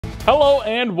Hello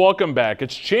and welcome back.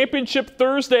 It's Championship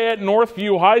Thursday at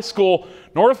Northview High School.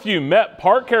 Northview met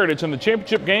Park Heritage in the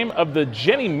championship game of the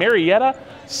Jenni Marietta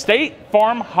State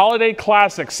Farm Holiday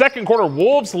Classic. Second quarter,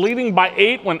 Wolves leading by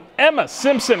 8 when Emma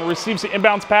Simpson receives the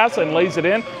inbounds pass and lays it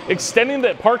in, extending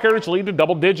the Park Heritage lead to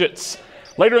double digits.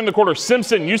 Later in the quarter,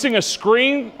 Simpson using a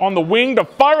screen on the wing to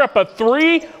fire up a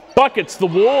three. Buckets. The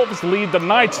Wolves lead the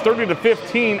Knights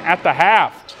 30-15 at the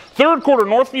half. Third quarter,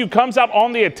 Northview comes out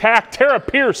on the attack. Tara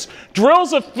Pierce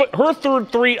drills her third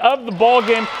three of the ball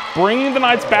game, bringing the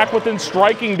Knights back within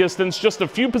striking distance. Just a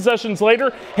few possessions later,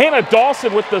 Hannah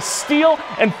Dawson with the steal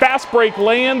and fast break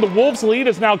lay-in. The Wolves' lead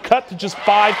is now cut to just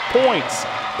 5 points.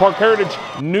 Park Heritage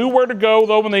knew where to go,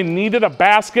 though, when they needed a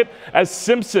basket, as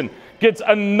Simpson gets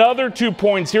another 2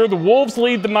 points here. The Wolves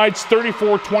lead the Knights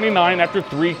 34-29 after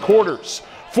 3 quarters.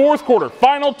 Fourth quarter,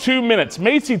 final 2 minutes.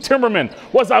 Macy Timmerman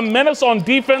was a menace on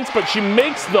defense, but she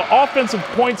makes the offensive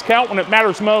points count when it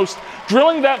matters most,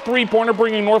 drilling that three-pointer,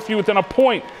 bringing Northview within a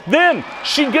point. Then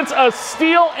she gets a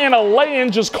steal and a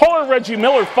lay-in. Just call her Reggie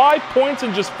Miller, 5 points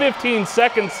in just 15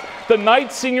 seconds. The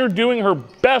Knights senior doing her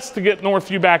best to get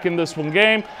Northview back in this one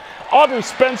game. Audrey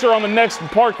Spencer on the next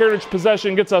Park Heritage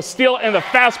possession gets a steal and a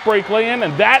fast break lay-in,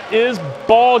 and that is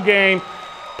ball game.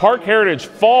 Park Heritage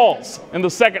falls in the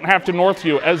second half to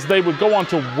Northview as they would go on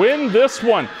to win this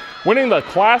one, winning the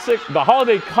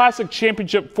Holiday Classic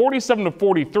Championship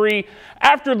 47-43.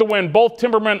 After the win, both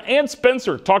Timberman and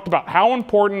Spencer talked about how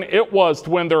important it was to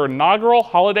win their inaugural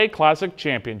Holiday Classic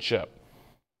Championship.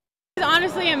 It's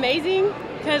honestly amazing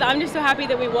because I'm just so happy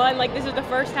that we won. Like, this is the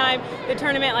first time the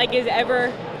tournament is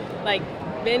ever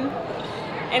been,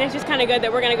 and it's just kind of good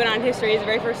that we're going to go down in history as the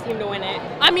very first team to win it.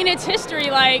 I mean, it's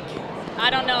history. I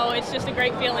don't know, it's just a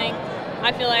great feeling.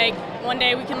 I feel like one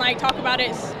day we can talk about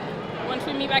it once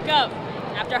we meet back up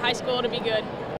after high school. It'll be good.